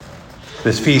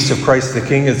This Feast of Christ the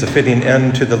King is a fitting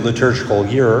end to the liturgical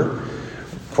year.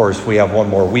 Of course, we have one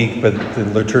more week, but the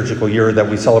liturgical year that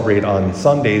we celebrate on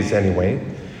Sundays anyway.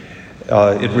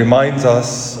 It reminds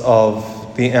us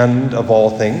of the end of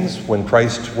all things, when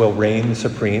Christ will reign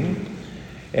supreme,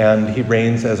 and he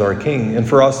reigns as our King. And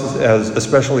for us,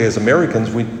 especially as Americans,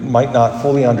 we might not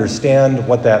fully understand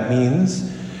what that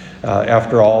means.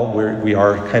 After all, we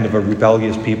are kind of a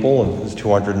rebellious people. It was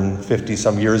 250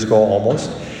 some years ago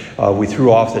almost. We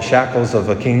threw off the shackles of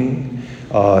a king,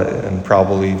 and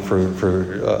probably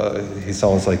he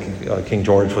sounds like King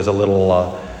George was a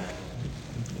little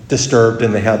disturbed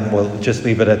in the head. We'll just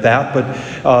leave it at that.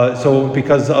 But so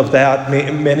because of that,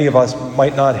 many of us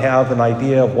might not have an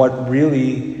idea of what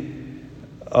really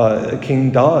a king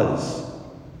does.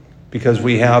 Because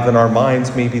we have in our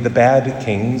minds maybe the bad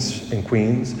kings and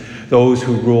queens, those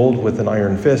who ruled with an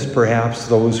iron fist perhaps,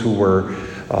 those who were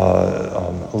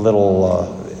a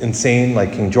little insane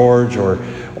like King George or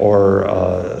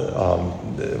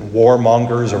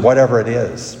warmongers or whatever it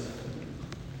is.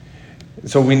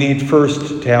 So we need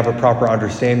first to have a proper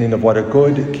understanding of what a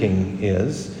good king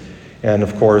is. And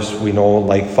of course, we know,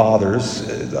 like fathers,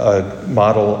 a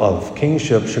model of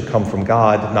kingship should come from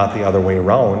God, not the other way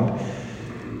around.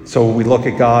 So we look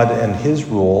at God and his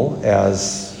rule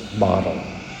as model.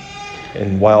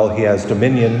 And while he has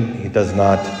dominion, he does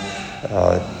not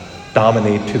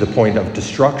dominate to the point of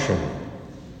destruction.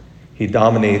 He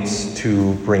dominates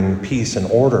to bring peace and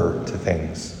order to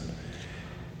things.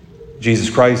 Jesus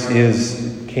Christ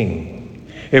is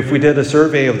King. If we did a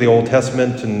survey of the Old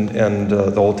Testament and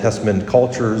the Old Testament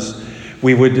cultures,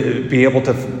 we would be able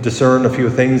to discern a few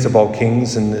things about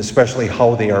kings, and especially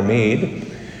how they are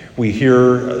made. We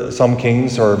hear some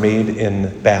kings are made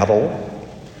in battle.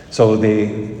 So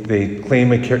they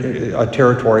claim a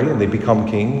territory and they become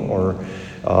king, or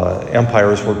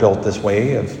empires were built this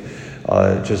way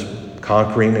of just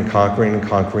conquering and conquering and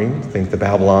conquering. Think the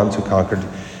Babylons who conquered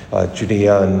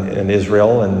Judea and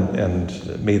Israel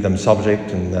and made them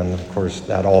subject, and then of course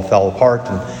that all fell apart.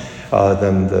 And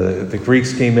then the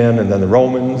Greeks came in, and then the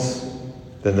Romans,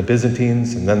 then the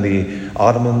Byzantines, and then the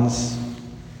Ottomans.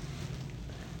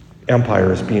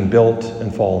 Empires being built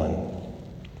and fallen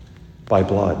by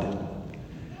blood.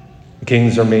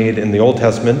 Kings are made in the Old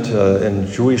Testament in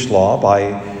Jewish law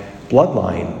by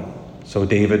bloodline. So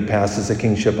David passes the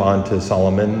kingship on to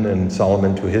Solomon, and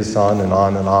Solomon to his son, and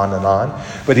on and on and on.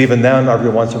 But even then, every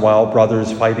once in a while,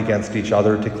 brothers fight against each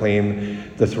other to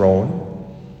claim the throne.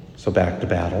 So back to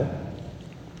battle.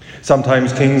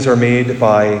 Sometimes kings are made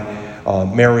by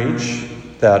marriage,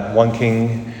 that one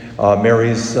king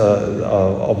marries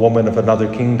a woman of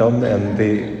another kingdom, and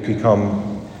they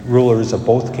become rulers of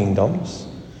both kingdoms.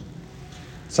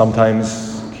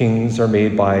 Sometimes kings are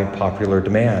made by popular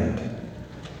demand.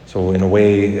 So in a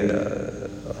way,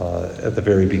 at the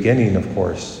very beginning, of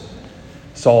course,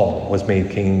 Saul was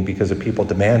made king because the people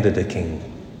demanded a king.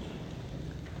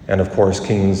 And of course,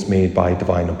 kings made by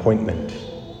divine appointment.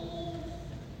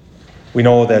 We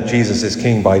know that Jesus is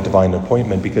king by divine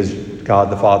appointment because God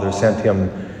the Father sent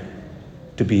him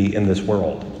to be in this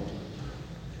world.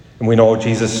 And we know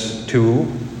Jesus,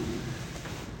 too,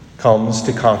 comes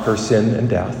to conquer sin and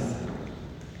death.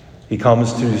 He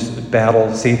comes to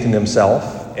battle Satan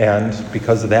himself, and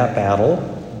because of that battle,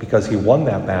 because he won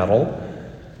that battle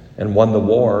and won the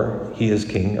war, he is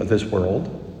king of this world.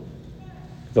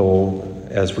 Though,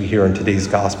 as we hear in today's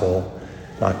gospel,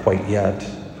 not quite yet.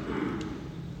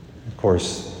 Of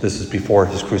course, this is before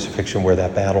his crucifixion, where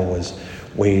that battle was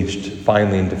waged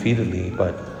finally and defeatedly,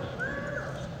 but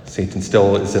Satan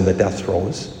still is in the death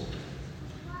throes.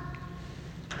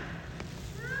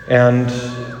 And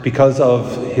because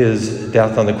of his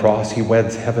death on the cross, he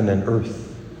weds heaven and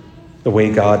earth, the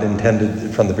way God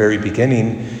intended from the very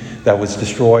beginning, that was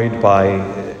destroyed by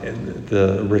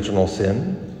the original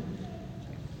sin.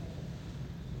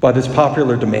 But it's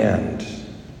popular demand,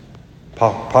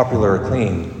 popular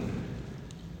acclaim,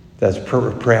 that's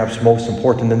perhaps most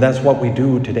important, and that's what we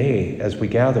do today as we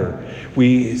gather.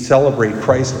 We celebrate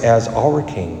Christ as our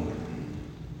King,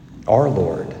 our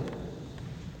Lord.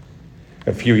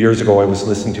 A few years ago, I was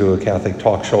listening to a Catholic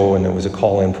talk show, and it was a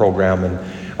call-in program, and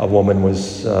a woman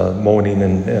was moaning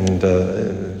and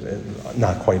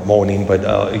not quite moaning, but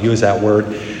use that word,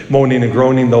 moaning and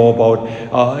groaning, though,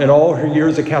 about in all her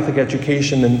years of Catholic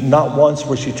education, and not once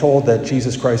was she told that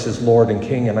Jesus Christ is Lord and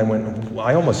King. And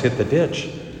I almost hit the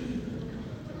ditch.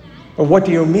 What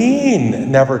do you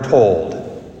mean, never told?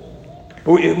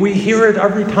 We hear it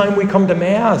every time we come to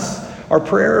Mass, our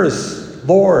prayers,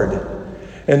 Lord.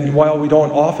 And while we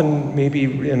don't often,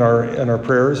 maybe in our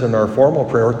prayers, in our formal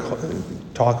prayer,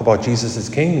 talk about Jesus as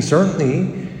King,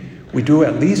 certainly We do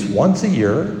at least once a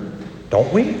year,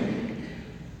 don't we?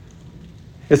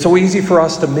 It's so easy for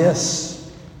us to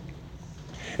miss.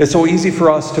 It's so easy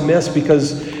for us to miss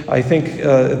because I think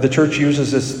the church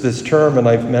uses this term, and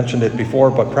I've mentioned it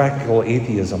before, but practical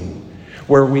atheism,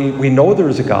 where we know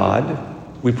there's a God,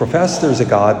 we profess there's a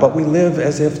God, but we live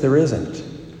as if there isn't.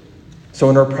 So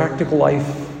in our practical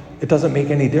life, it doesn't make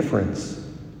any difference.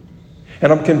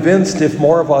 And I'm convinced if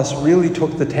more of us really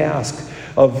took the task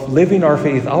of living our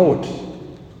faith out,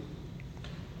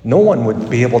 no one would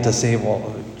be able to say,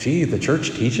 well, gee, the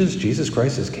church teaches Jesus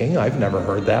Christ is King. I've never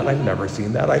heard that. I've never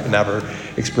seen that. I've never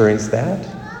experienced that.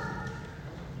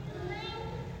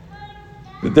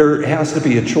 There has to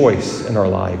be a choice in our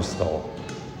lives, though.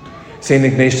 St.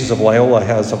 Ignatius of Loyola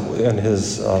has in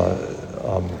his,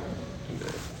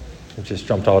 just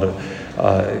jumped out of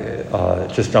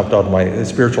my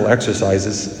spiritual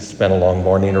exercises. It's been a long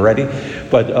morning already,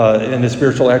 but in his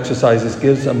spiritual exercises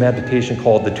gives a meditation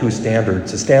called the two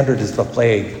standards. The standard is the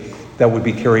flag that would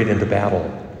be carried into battle.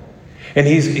 And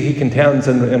he contends,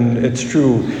 and it's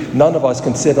true, none of us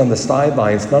can sit on the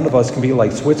sidelines. None of us can be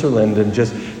like Switzerland and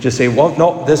just say, well,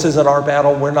 no, this isn't our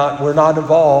battle. We're not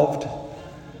involved.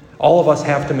 All of us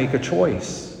have to make a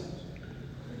choice.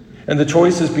 And the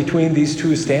choice is between these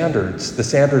two standards, the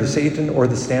standard of Satan or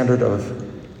the standard of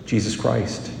Jesus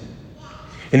Christ.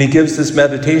 And he gives this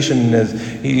meditation as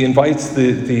he invites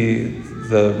the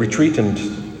retreatant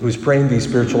who's praying these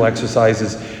spiritual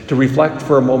exercises to reflect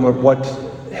for a moment what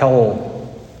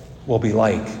hell will be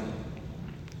like.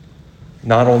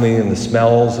 Not only in the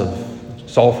smells of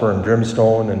sulfur and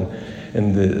brimstone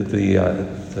and the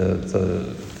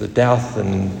death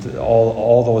and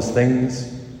all those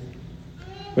things,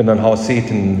 but then how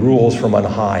Satan rules from on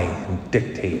high and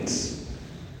dictates.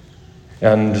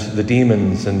 And the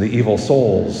demons and the evil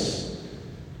souls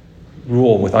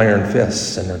rule with iron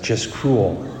fists and are just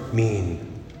cruel,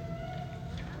 mean.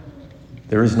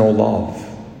 There is no love.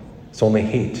 It's only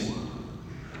hate.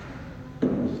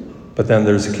 But then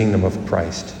there's the kingdom of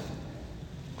Christ.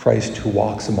 Christ who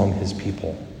walks among his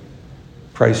people.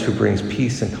 Christ who brings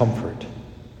peace and comfort.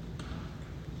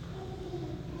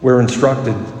 We're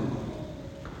instructed,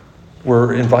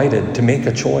 we're invited to make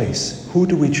a choice. Who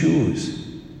do we choose?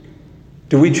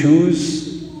 Do we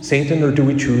choose Satan or do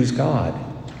we choose God?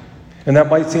 And that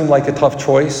might seem like a tough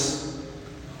choice.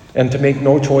 And to make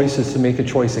no choice is to make a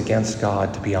choice against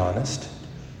God, to be honest.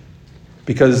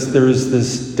 Because there's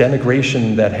this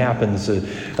denigration that happens,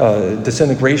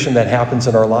 disintegration that happens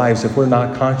in our lives if we're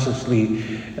not constantly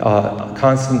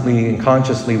and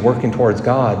consciously working towards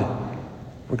God,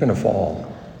 we're going to fall.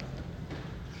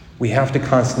 We have to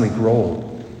constantly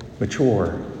grow,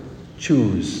 mature,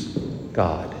 choose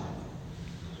God.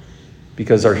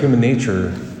 Because our human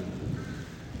nature,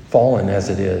 fallen as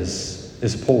it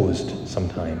is opposed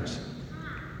sometimes.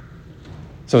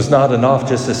 So it's not enough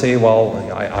just to say, well,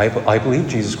 I believe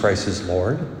Jesus Christ is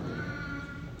Lord.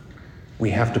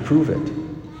 We have to prove it.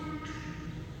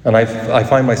 And I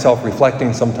find myself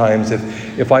reflecting sometimes,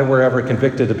 if I were ever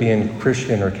convicted of being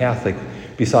Christian or Catholic,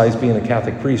 besides being a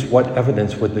Catholic priest, what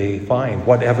evidence would they find?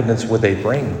 What evidence would they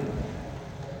bring?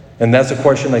 And that's a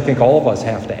question I think all of us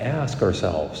have to ask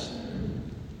ourselves.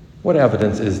 What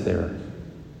evidence is there?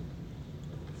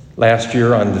 Last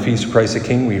year on the Feast of Christ the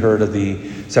King, we heard of the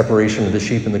separation of the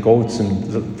sheep and the goats,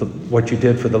 and what you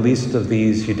did for the least of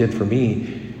these, you did for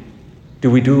me. Do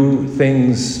we do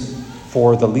things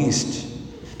for the least?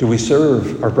 Do we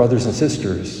serve our brothers and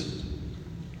sisters?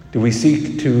 Do we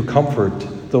seek to comfort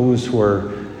those who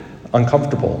are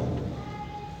uncomfortable?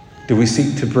 Do we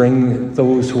seek to bring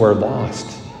those who are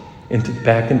lost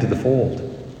back into the fold?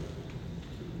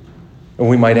 And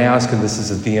we might ask, and this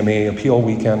is a DMA appeal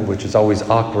weekend, which is always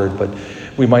awkward, but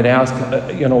we might ask,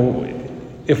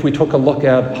 if we took a look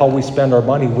at how we spend our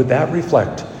money, would that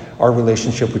reflect our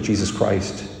relationship with Jesus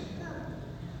Christ?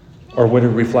 Or would it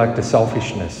reflect a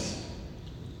selfishness?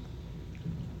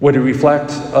 Would it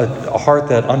reflect a heart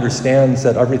that understands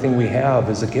that everything we have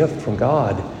is a gift from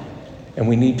God, and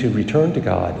we need to return to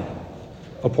God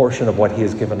a portion of what he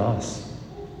has given us?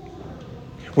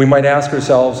 We might ask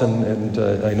ourselves, and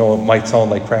I know it might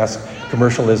sound like crass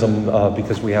commercialism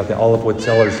because we have the olive wood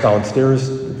cellars downstairs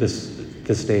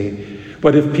this day,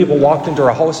 but if people walked into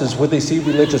our houses, would they see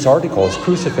religious articles,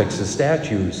 crucifixes,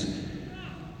 statues?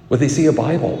 Would they see a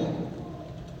Bible?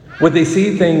 Would they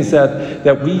see things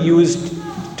that we used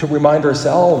to remind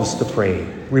ourselves to pray,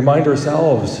 remind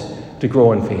ourselves to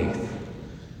grow in faith?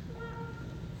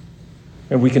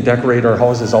 And we can decorate our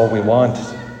houses all we want,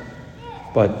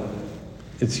 but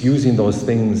it's using those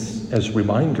things as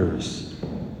reminders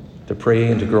to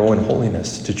pray and to grow in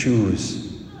holiness, to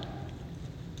choose.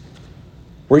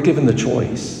 We're given the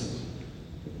choice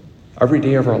every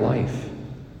day of our life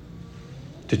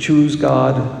to choose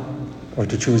God or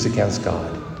to choose against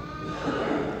God.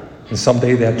 And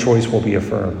someday that choice will be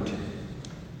affirmed.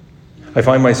 I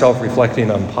find myself reflecting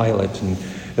on Pilate, and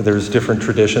there's different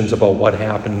traditions about what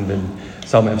happened, and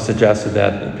some have suggested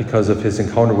that because of his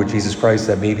encounter with Jesus Christ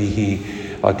that maybe he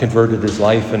converted his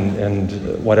life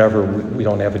and whatever. We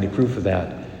don't have any proof of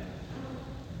that.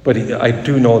 But I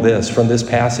do know this, from this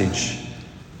passage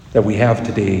that we have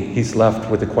today, he's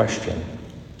left with a question.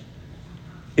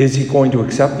 Is he going to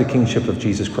accept the kingship of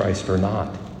Jesus Christ or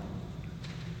not?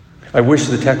 I wish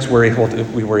the text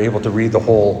we were able to read the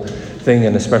whole thing,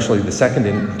 and especially the second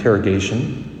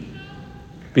interrogation,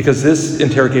 because this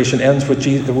interrogation ends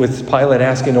with Pilate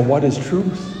asking him, what is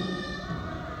truth?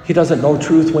 He doesn't know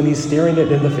truth when he's staring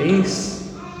it in the face,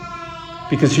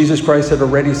 because Jesus Christ had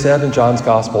already said in John's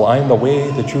Gospel, I am the way,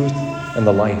 the truth, and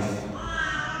the life.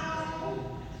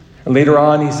 And later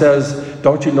on he says,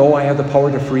 don't you know I have the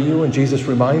power to free you? And Jesus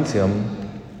reminds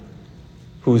him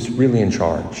who's really in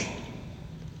charge.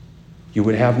 You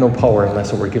would have no power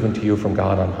unless it were given to you from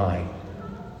God on high.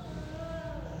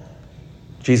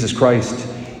 Jesus Christ,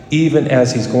 even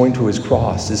as he's going to his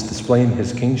cross, is displaying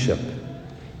his kingship,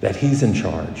 that he's in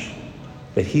charge,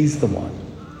 that he's the one.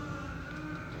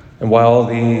 And while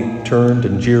they turned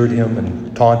and jeered him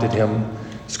and taunted him,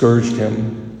 scourged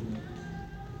him,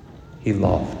 he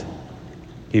loved,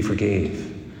 he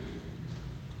forgave,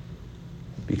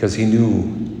 because he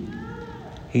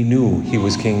knew he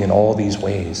was king in all these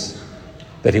ways,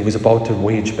 that he was about to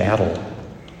wage battle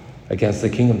against the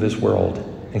king of this world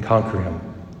and conquer him.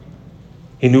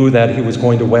 He knew that he was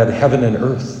going to wed heaven and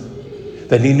earth,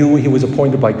 that he knew he was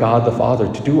appointed by God the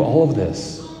Father to do all of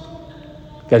this,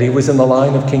 that he was in the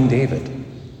line of King David.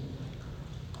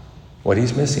 What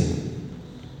he's missing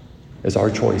is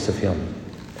our choice of him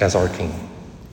as our king.